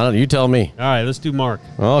 I don't know. You tell me. All right, let's do Mark.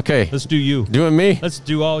 Okay. Let's do you. Doing me? Let's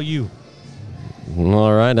do all you.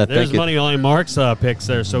 All right. I There's think Moneyline Mark's picks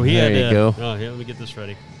there. So he There had. you go. Oh, yeah, let me get this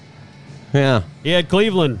ready. Yeah. He had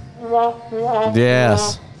Cleveland.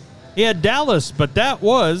 Yes. He had Dallas, but that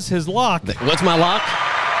was his lock. What's my lock?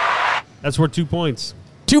 That's worth 2 points.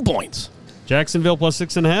 2 points. Jacksonville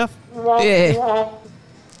 +6.5. Yeah.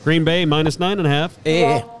 Green Bay -9.5.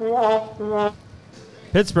 Yeah.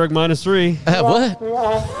 Pittsburgh -3. What?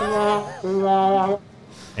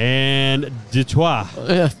 And Detroit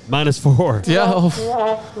Yeah. -4. Yeah.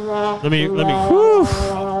 Let me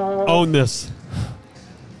own this.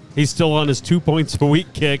 He's still on his 2 points a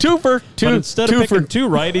week kick. Twofer. But instead of picking 2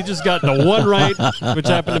 right, he just got the 1 right, which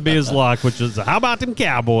happened to be his lock, which is, how about them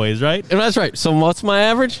Cowboys, right? And that's right. So what's my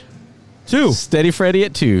average? 2. Steady Freddy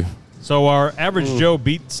at 2. So our average Joe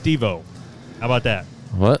beat Steve-O. How about that?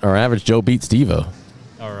 What? Our average Joe beat Steve-O.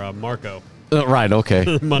 Or Marco. Right. Okay.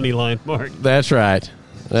 Moneyline Mark. That's right.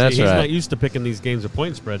 That's See, he's right. not used to picking these games with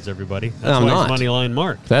point spreads, everybody. That's I'm why not. he's Moneyline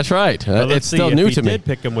Mark. That's right. But let's It's see, still if new he to me. did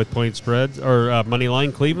pick him with point spreads, or money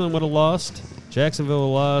line, Cleveland would have lost,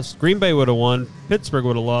 Jacksonville would have lost, Green Bay would have won, Pittsburgh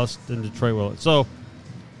would have lost, and Detroit would have. So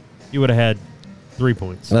you would have had 3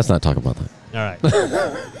 points. Let's not talk about that. All right.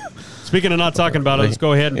 Speaking of not talking about it, let's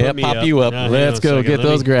go ahead and Yeah, put me pop up. you up. Hang on Let's a go second. get Let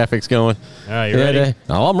those me- graphics going. All right, you ready?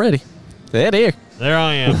 Oh, I'm ready. There. There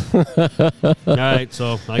I am. All right,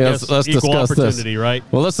 so I guess let's equal discuss opportunity, this. right?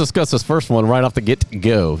 Well, let's discuss this first one right off the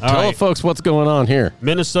get-go. Tell right. the folks what's going on here.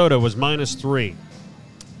 Minnesota was -3.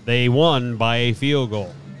 They won by a field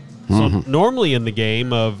goal. So normally in the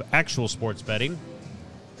game of actual sports betting,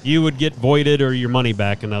 you would get voided or your money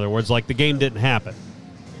back, in other words, like the game didn't happen.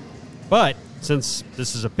 But since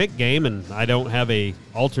this is a pick game and I don't have a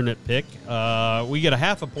alternate pick, we get a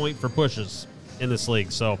half a point for pushes in this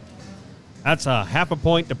league. So that's a half a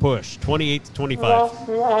point to push, 28-25.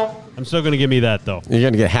 I'm still going to give me that, though. You're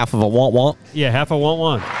going to get half of a want. Yeah, half a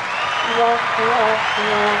want.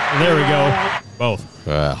 There we go. Both.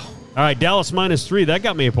 Well, All right, Dallas -3. That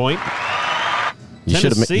got me a point. you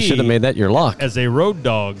should Tennessee have made that your lock. as a road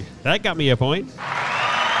dog. That got me a point.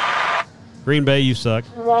 Green Bay, you suck.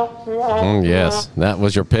 Yes, that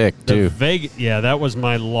was your pick, too. Vegas, yeah, that was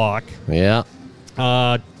my lock. Yeah.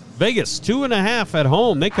 Vegas, 2.5 at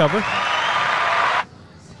home. They cover.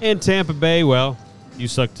 And Tampa Bay, well, you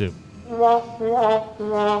suck too.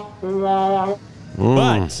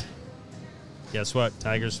 But guess what,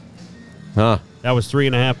 Tigers? Huh. That was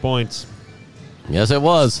 3.5 points. Yes, it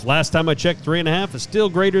was. Last time I checked, 3.5 is still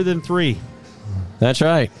greater than 3. That's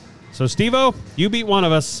right. So, Steve-O, you beat one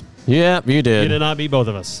of us. Yeah, you You did. did not beat both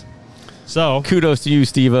of us. So, Kudos to you,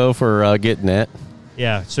 Steve-O, for getting that.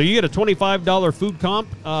 yeah. So you get a $25 food comp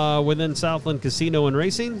within Southland Casino and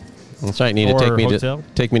Racing. That's right. You need Or to hotel.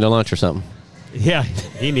 take me to lunch or something. Yeah,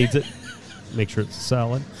 he needs it. Make sure it's a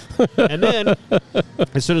salad. And then,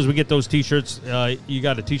 as soon as we get those T-shirts, you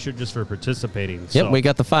got a T-shirt just for participating. Yep, we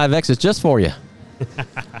got the 5Xs just for you.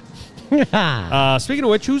 Speaking of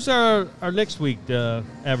which, who's our next week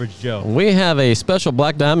Average Joe? We have a special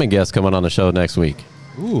Black Diamond guest coming on the show next week,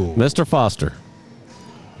 Ooh, Mr. Foster.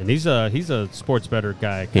 and he's a sports bettor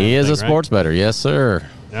guy. He is a sports bettor. Yes, sir.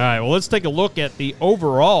 All right, well, let's take a look at the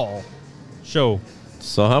overall show.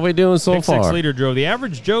 So how we doing so Pick far? 6 leader Joe. The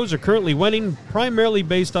average Joes are currently winning primarily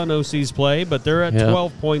based on OC's play, but they're at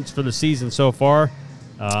 12 points for the season so far.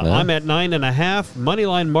 I'm at 9.5.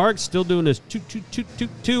 Moneyline Mark still doing his 2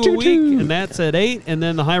 a week, and that's at 8. And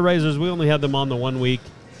then the high risers, we only have them on the 1 week.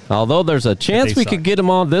 Although there's a chance we could get them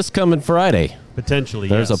on this coming Friday. Potentially,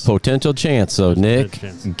 There's yes. a potential chance. So, Nick,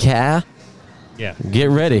 Kai, Yeah. get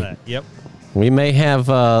ready. Yep. We may have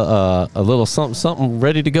a little something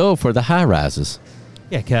ready to go for the high rises.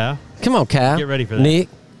 Yeah, Kyle. Come on, Kai. Get ready for that. Nick.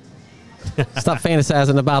 Stop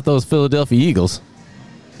fantasizing about those Philadelphia Eagles.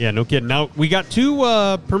 Yeah, no kidding. Now, we got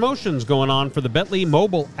 2 promotions going on for the Bentley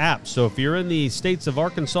mobile app. So if you're in the states of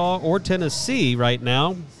Arkansas or Tennessee right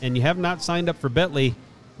now and you have not signed up for Bentley,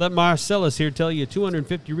 Let Marcellus here tell you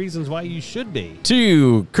 250 reasons why you should be.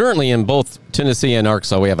 Currently in both Tennessee and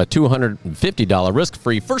Arkansas, we have a $250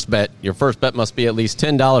 risk-free first bet. Your first bet must be at least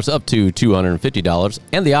 $10 up to $250,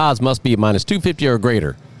 and the odds must be minus 250 or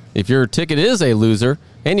greater. If your ticket is a loser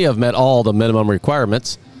and you have met all the minimum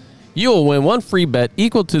requirements, you will win one free bet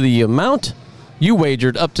equal to the amount you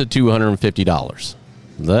wagered up to $250.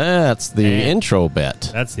 That's the intro bet.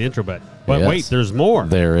 That's the intro bet. But Yes. wait, there's more.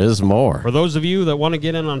 There is more. For those of you that want to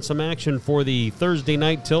get in on some action for the Thursday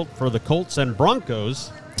night tilt for the Colts and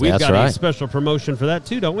Broncos, we've That's got right. a special promotion for that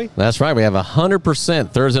too, don't we? That's right. We have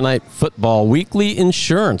 100% Thursday Night Football weekly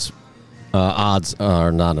insurance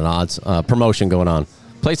promotion going on.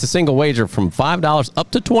 Place a single wager from $5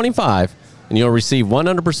 up to $25, and you'll receive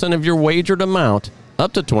 100% of your wagered amount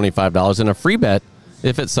up to $25 in a free bet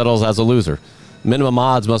if it settles as a loser. Minimum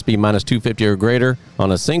odds must be minus 250 or greater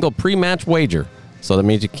on a single pre-match wager. So that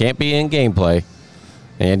means you can't be in gameplay.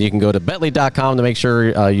 And you can go to Betly.com to make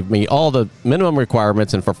sure you meet all the minimum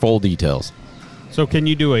requirements and for full details. So can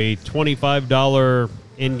you do a $25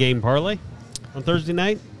 in-game parlay on Thursday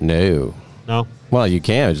night? No. No? Well, you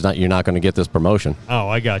can. You're not going to get this promotion. Oh,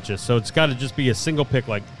 I got you. So it's got to just be a single pick,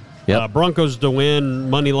 like Yep. Broncos to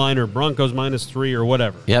win, Moneyline, or Broncos -3 or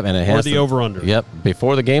whatever. Yep, and it has or the over-under. Yep,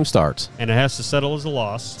 before the game starts. And it has to settle as a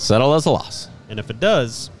loss. Settle as a loss. And if it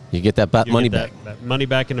does, You get that you money get back. that money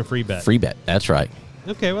back in a free bet. Free bet. That's right.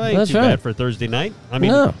 Okay, well, ain't That's too right. bad for Thursday night. I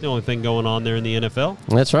mean, No. the only thing going on there in the NFL.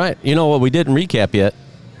 That's right. You know what we didn't recap yet?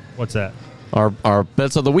 What's that? Our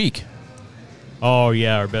bets of the week. Oh,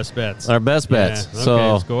 yeah, our best bets. Our best bets. Yeah, okay,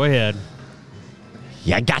 So, let's go ahead.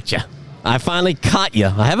 yeah, I got you. I finally caught you.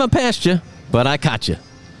 I haven't passed you, but I caught you.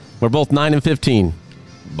 We're both 9 and 15.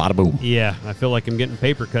 Bada boom. Yeah, I feel like I'm getting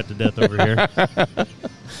paper cut to death over here.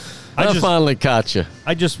 I finally caught you.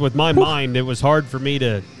 I just, with my mind, it was hard for me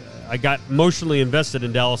to. I got emotionally invested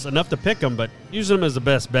in Dallas enough to pick them, but using them as the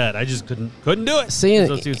best bet, I just couldn't do it. See, As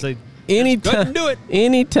those two say, couldn't do it.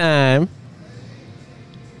 Anytime,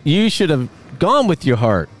 you should have gone with your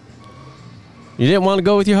heart. You didn't want to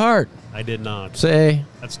go with your heart. I did not. Say,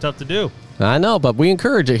 That's tough to do. I know, but we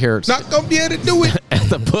encourage it here Not gonna be able to do it. at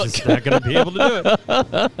the book. Just not going to be able to do it.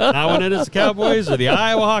 Not when it is the Cowboys or the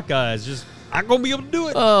Iowa Hawkeyes. Just not going to be able to do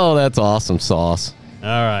it. Oh, that's awesome sauce. All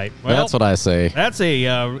right. Well, That's what I say. That's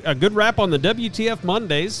a good wrap on the WTF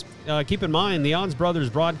Mondays. Keep in mind, the Ons Brothers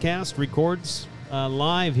broadcast records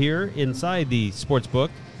live here inside the sportsbook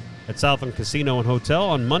at Southland Casino and Hotel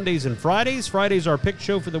on Mondays and Fridays. Fridays our pick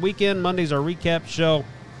show for the weekend. Mondays our recap show.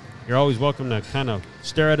 You're always welcome to kind of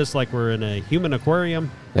stare at us like we're in a human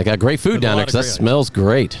aquarium. They got great food There's a down there lot because of that great smells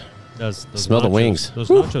great. Those Smell the nachos- wings. Those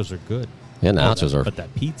Whew. nachos are good. Yeah, the nachos are. But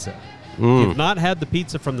that pizza. If you've not had the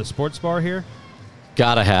pizza from the sports bar here,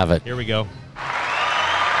 Gotta have it. here we go.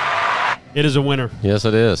 It is a winner. Yes,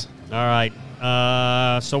 it is. All right.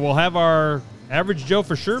 So we'll have our average Joe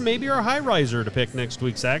for sure, maybe our high riser to pick next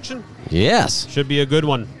week's action. Yes. Should be a good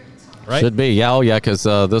one, right? Should be. Yeah, oh, yeah, because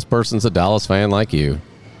this person's a Dallas fan like you.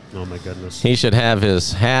 Oh, my goodness. He should have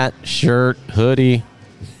his hat, shirt, hoodie,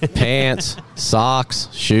 pants, socks,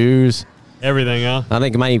 shoes. Everything, huh? I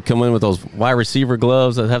think he might even come in with those wide receiver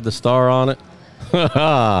gloves that have the star on it.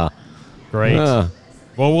 Great. Yeah.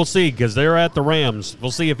 Well, we'll see because they're at the Rams.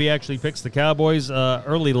 We'll see if he actually picks the Cowboys.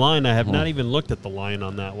 Early line, I have not even looked at the line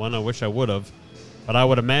on that one. I wish I would have. But I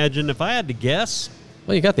would imagine, if I had to guess,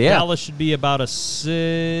 Well, you got the app. Dallas should be about a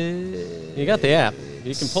 6. You got the app.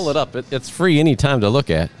 You can pull it up. It's free anytime to look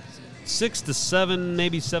at. 6 to 7,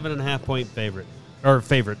 maybe 7.5 point favorite. Or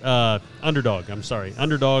favorite. Underdog. I'm sorry.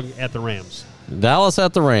 Underdog at the Rams. Dallas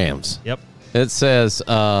at the Rams. Yep. It says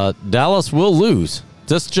Dallas will lose.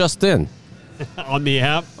 Just in. On the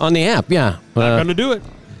app. On the app, yeah. Not going to do it.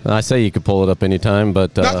 I say you could pull it up anytime,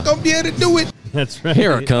 but Not gonna be able to do it. That's right.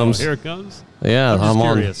 Here it comes. Oh, here it comes. yeah, I'm just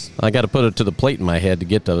on. curious. I got to put it to the plate in my head to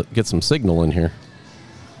get some signal in here.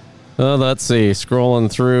 Let's see.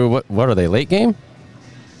 Scrolling through. What are they? Late game?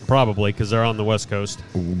 Probably because they're on the West Coast.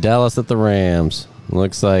 Dallas at the Rams.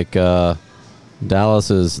 Looks like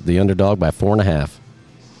Dallas is the underdog by 4.5.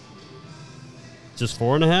 Just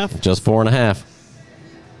 4.5? Just 4.5.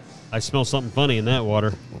 I smell something funny in that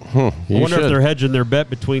water. You I wonder should. if they're hedging their bet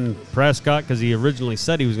between Prescott because he originally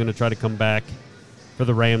said he was going to try to come back for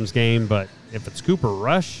the Rams game, but if it's Cooper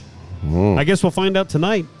Rush, I guess we'll find out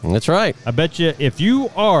tonight. That's right. I bet you if you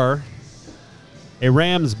are a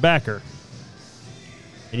Rams backer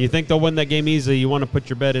and you think they'll win that game easily, you want to put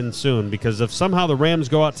your bet in soon because if somehow the Rams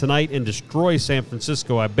go out tonight and destroy San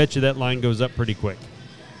Francisco, I bet you that line goes up pretty quick.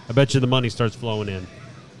 I bet you the money starts flowing in.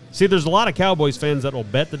 See, there's a lot of Cowboys fans that will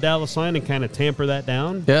bet the Dallas line and kind of tamper that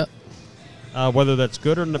down. Yeah. whether that's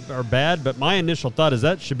good or bad, but my initial thought is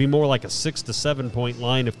that should be more like a 6 to 7 point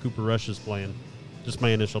line if Cooper Rush is playing. Just my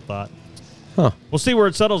initial thought. Huh. We'll see where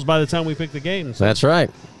it settles by the time we pick the game. So. That's right.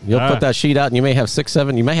 You'll put that sheet out, and you may have 6,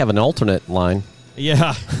 7. You may have an alternate line.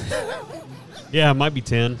 Yeah. Yeah, it might be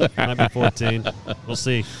 10. It might be 14. We'll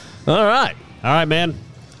see. All right. All right, man.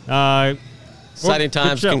 Exciting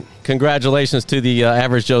times. Congratulations to the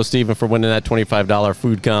average Joe Steven for winning that $25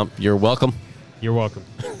 food comp. You're welcome. You're welcome.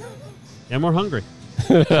 And we're hungry.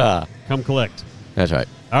 Come collect. That's right.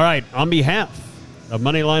 All right. On behalf of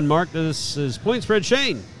Moneyline Mark, this is Point Spread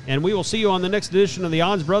Shane, and we will see you on the next edition of the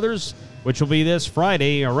Odds Brothers, which will be this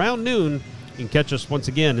Friday around noon. You can catch us once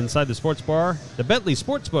again inside the sports bar, the Bentley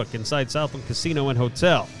Sportsbook inside Southland Casino and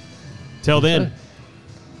Hotel. Till then,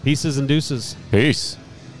 pieces and deuces. Peace.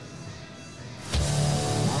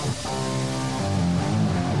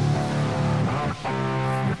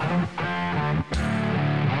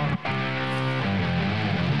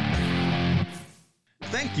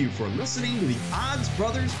 Thank you for listening to the Odds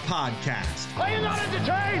Brothers Podcast. Are you not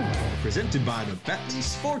entertained? Presented by the Bentley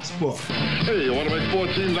Sportsbook. Hey, you want to make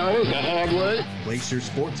 $14 the hard way? Place your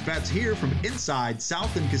sports bets here from inside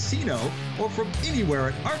Southland Casino or from anywhere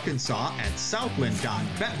in Arkansas at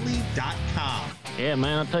southland.bentley.com. Yeah,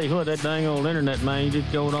 man, I'll tell you what, that dang old internet, man, you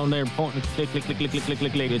just go on there and point and click. It's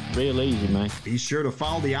real easy, man. Be sure to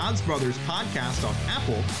follow the Odds Brothers Podcast on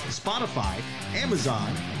Apple, Spotify,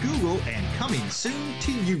 Amazon, Google, and coming soon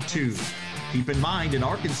to YouTube. Keep in mind, in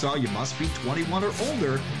Arkansas, you must be 21 or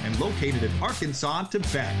older and located in Arkansas to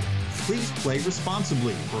bet. Please play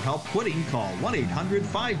responsibly. For help quitting, call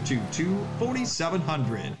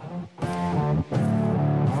 1-800-522-4700.